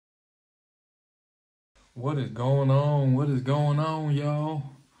What is going on? What is going on, y'all?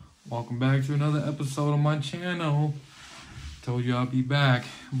 Welcome back to another episode of my channel. Told you I'll be back,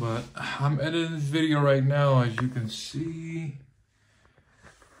 but I'm editing this video right now. As you can see,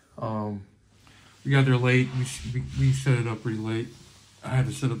 we got there late. We set it up pretty late. I had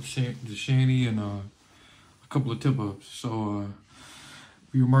to set up the shanty and a couple of tip-ups. So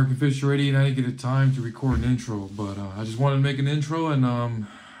we were marking fish already, and I didn't get the time to record an intro. But I just wanted to make an intro, and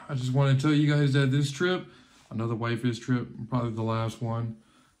I just want to tell you guys that this trip, another whitefish trip, probably the last one.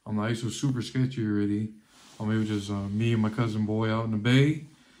 The ice was super sketchy already. It was just me and my cousin boy out in the bay.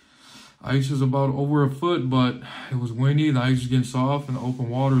 Ice was about over a foot, but it was windy. The ice was getting soft, and the open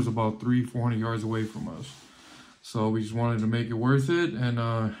water was about 300-400 yards away from us. So we just wanted to make it worth it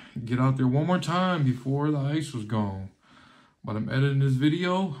and get out there one more time before the ice was gone. But I'm editing this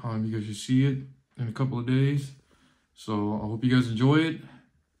video. You guys should see it in a couple of days. So I hope you guys enjoy it.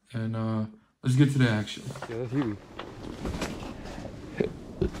 And let's get to the action. Yeah, that's huge.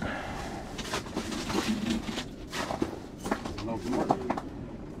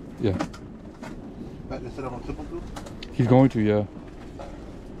 Yeah. He's going to, yeah.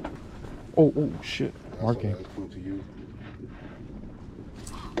 Oh, shit. Marking.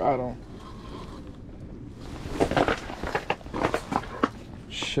 Got him.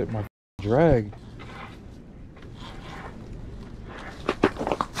 Shit, my drag.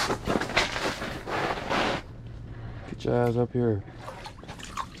 Get your ass up here.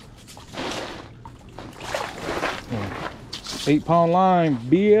 8-pound line,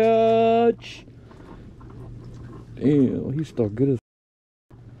 bitch. Damn, he's stuck good as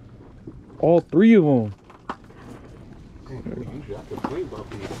all three of them.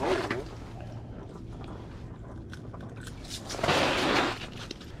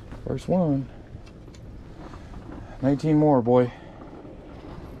 First one. 19 more, boy.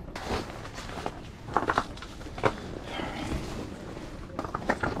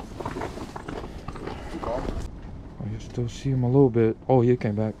 Still see him a little bit. Oh, he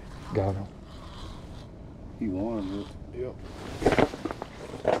came back. Got him. He won it. Yep.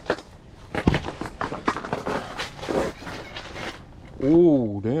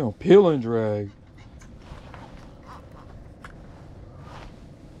 Oh, damn. Peel and drag.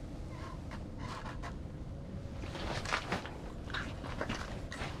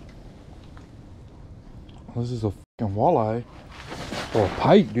 This is a fucking walleye. Or a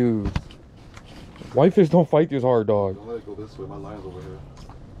pike, dude. Whitefish don't fight this hard, dog. Don't let it go this way. My line's over here.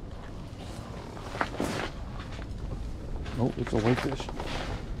 Nope, it's a whitefish.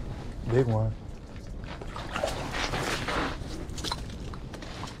 Big one.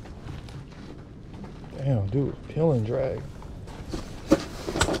 Damn, dude. Peel and drag.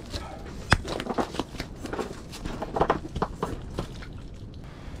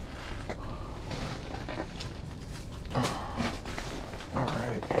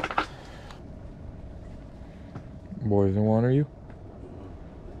 Boys, in one, are you?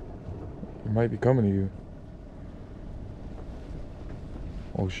 He might be coming to you.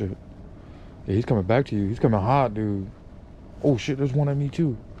 Oh shit. Yeah, he's coming back to you. He's coming hot, dude. Oh shit, there's one at me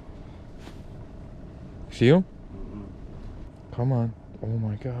too. See him? Come on. Oh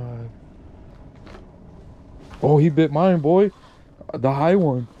my god. Oh, he bit mine, boy. The high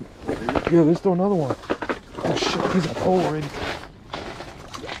one. Yeah, there's still another one. Oh shit, he's a pole already.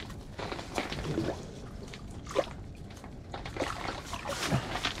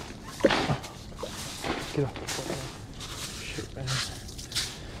 Get off. Shit, man.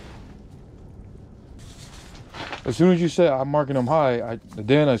 As soon as you said I'm marking them high,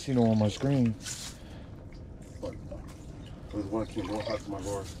 then I seen them on my screen. There's one that came real hot to my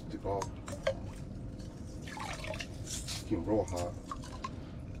bar. Took off. Came real hot.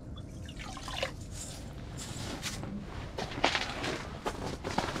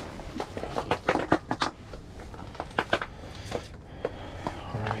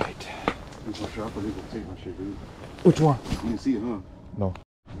 Take my shit, dude. Which one? You didn't see it, huh? No.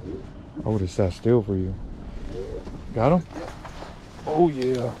 I would have sat still for you. Got him? Oh,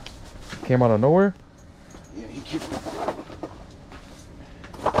 yeah. Came out of nowhere? Yeah, he kept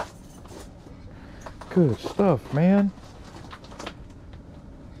Good stuff, man.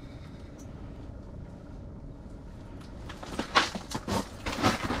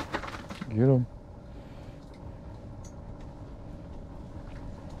 Get him.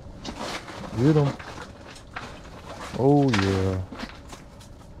 Get him. Oh yeah.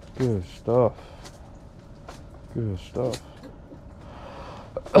 Good stuff. Good stuff.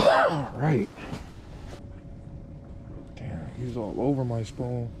 Right. Damn, he's all over my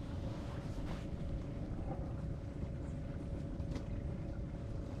spoon.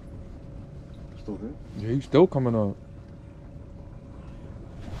 Still there? Yeah, he's still coming up.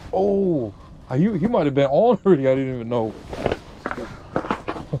 Oh, he might have been on already. I didn't even know.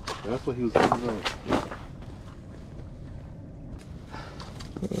 That's what he was doing.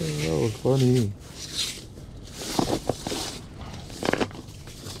 That was funny.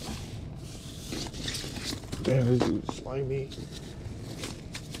 Damn, this dude's slimy.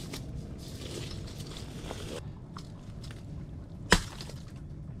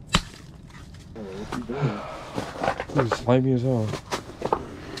 What's he doing? This is slimy as hell.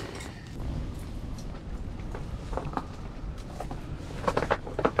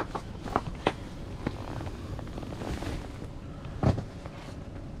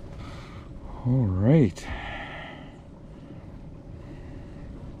 All right.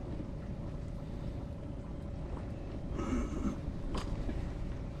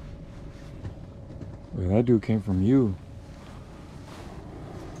 Wait, that dude came from you.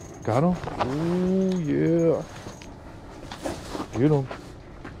 Got him? Oh, yeah. Get him.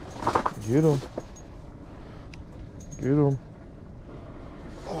 Get him. Get him.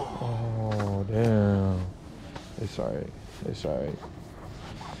 Oh, damn. It's alright. It's alright.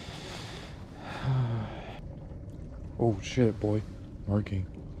 Oh, shit, boy. Marking.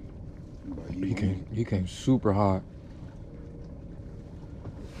 He came super hot.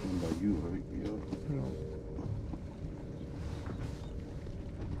 By you, right? Yeah.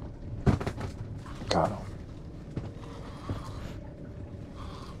 Got him.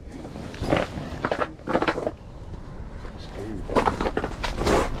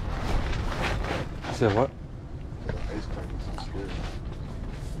 I said what? Ice cream is scary.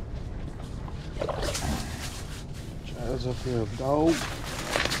 Chad's up here, dog.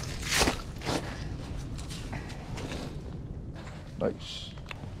 Nice.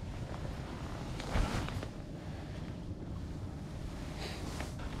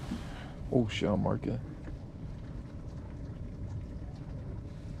 Oh shit, I'm marking.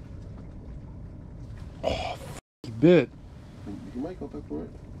 Oh, he bit. He might go back for it.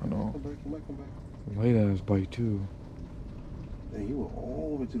 I know. Come back, he might come back. Late ass bite too. And he went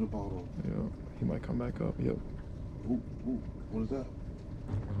all the way to the bottom. Yeah, he might come back up. Yep. Ooh, what is that?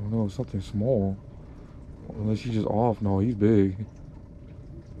 I don't know, something small. Unless he's just off. No, he's big. He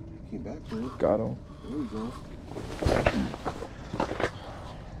came back for it. Got him. There we go.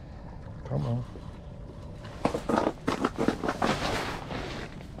 Come on.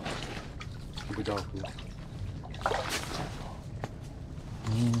 Keep it down, please.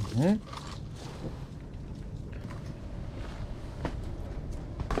 Mm-hmm.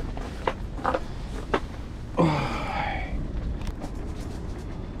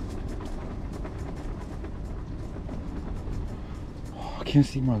 I can't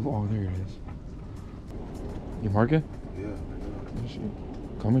see my. Oh, there it is. You mark it? Yeah, right Let's see.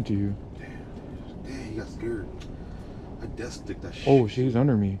 Coming to you. Damn, he got scared. I death stick that shit. Oh, she's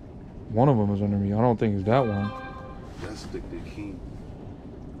under me. One of them is under me. I don't think it's that one. Death stick the king.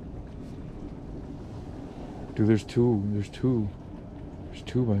 Dude, there's two. There's two. There's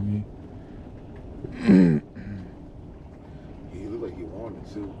two by me. He looked like he wanted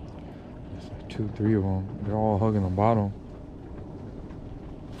to. There's like 2, 3 of them. They're all hugging the bottom.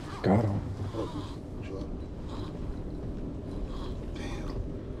 Got him. Oh, chill out. Damn.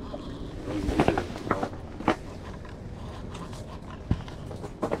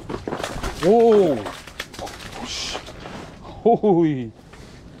 Whoa! Holy!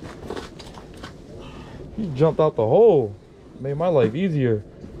 He jumped out the hole. Made my life easier.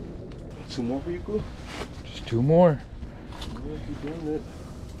 2 more for you, Kouler? Just 2 more. Yeah, keep doing it.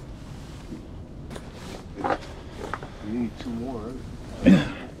 You need 2 more, right?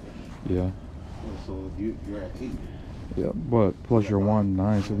 Yeah. So you're at 8. Yeah, but plus your 1,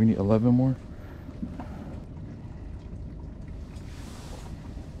 9, so we need 11 more.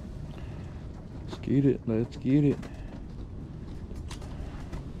 Let's get it. Let's get it.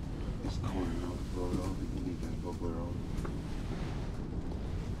 It's corner out, bro. I don't think you need that bubbler on.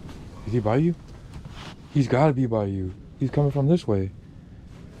 Is he by you? He's got to be by you. He's coming from this way.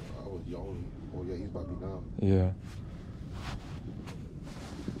 I was yawning. Oh, yeah, he's about to be down. Yeah.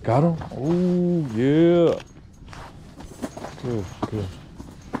 Got him? Oh, yeah. Good, good.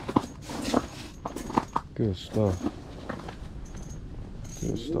 Good stuff.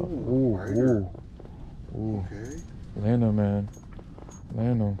 Good stuff. Ooh, ooh. Ooh. Okay. Land him, man.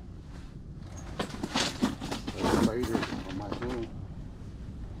 Land him. Spider on my phone.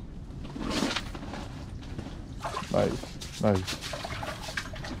 Nice, nice.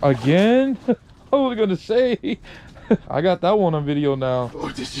 Again? I was gonna say. I got that one on video now. Oh,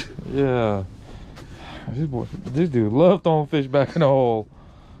 did you? Yeah. This dude loved throwing fish back in the hole.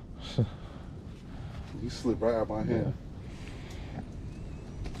 He slipped right out of my hand.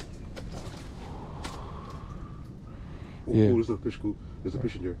 Oh, Yeah. there's a fish cool. There's a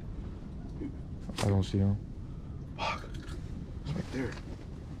fish in there. I don't see him. Fuck. It's right there.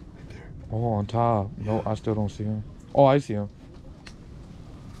 Right there. Oh, on top. No, I still don't see him. Oh, I see him.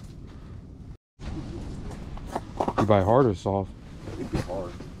 You bite hard or soft? It'd be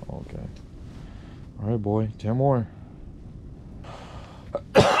hard. Okay. All right, boy. 10 more.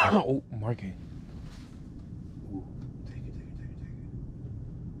 Oh, marking. Ooh. Take it.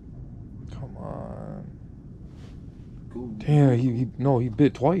 Come on. Cool. Damn, he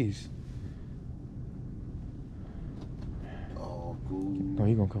bit twice. Oh, cool. No,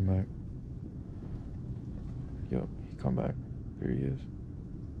 he gonna come back. Yep, he come back. There he is.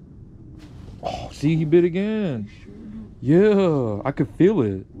 Oh, see, he bit again. Sure. Yeah, I could feel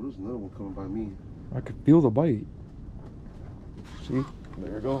it. Well, there's another one coming by me. I could feel the bite. See?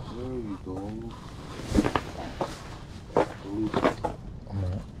 There you go. There you go. I'm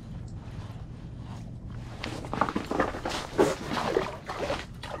not.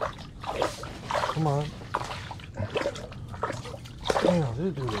 Come on. Damn,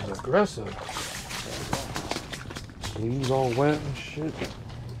 this dude is aggressive. He's all wet and shit.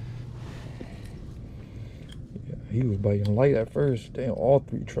 Yeah, he was biting light at first. Damn, all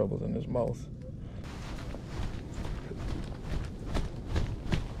 3 trebles in his mouth.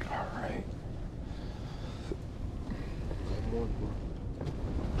 Alright.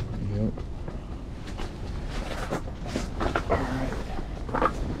 Yep. Alright.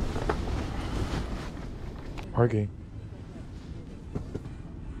 Marking.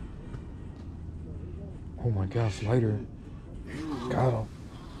 Oh my gosh, lighter. Got him.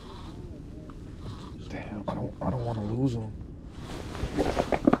 Damn, I don't want to lose him.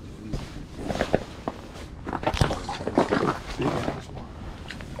 Big ass one.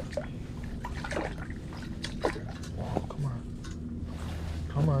 Oh, come on.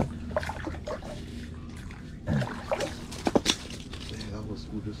 Come on. Yeah, that was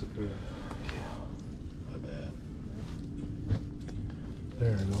smooth disappear. My bad.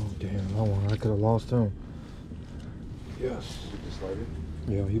 There we go. Damn, that one. I could have lost him. Yes. With the slider?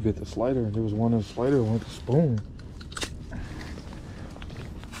 Yeah, he bit the slider. There was one in the slider, one with the spoon.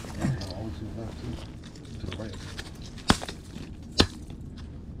 Always to the left, too. To the right.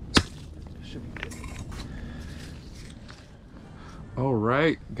 Should be good. All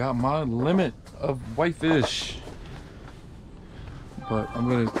right, got my limit of whitefish. But I'm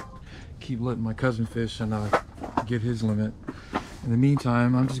gonna keep letting my cousin fish and get his limit. In the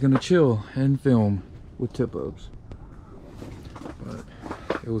meantime, I'm just gonna chill and film with tip-ups. But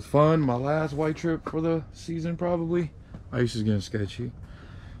it was fun. My last white trip for the season, probably. Ice is getting sketchy.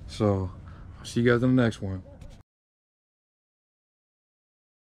 So, I'll see you guys in the next one.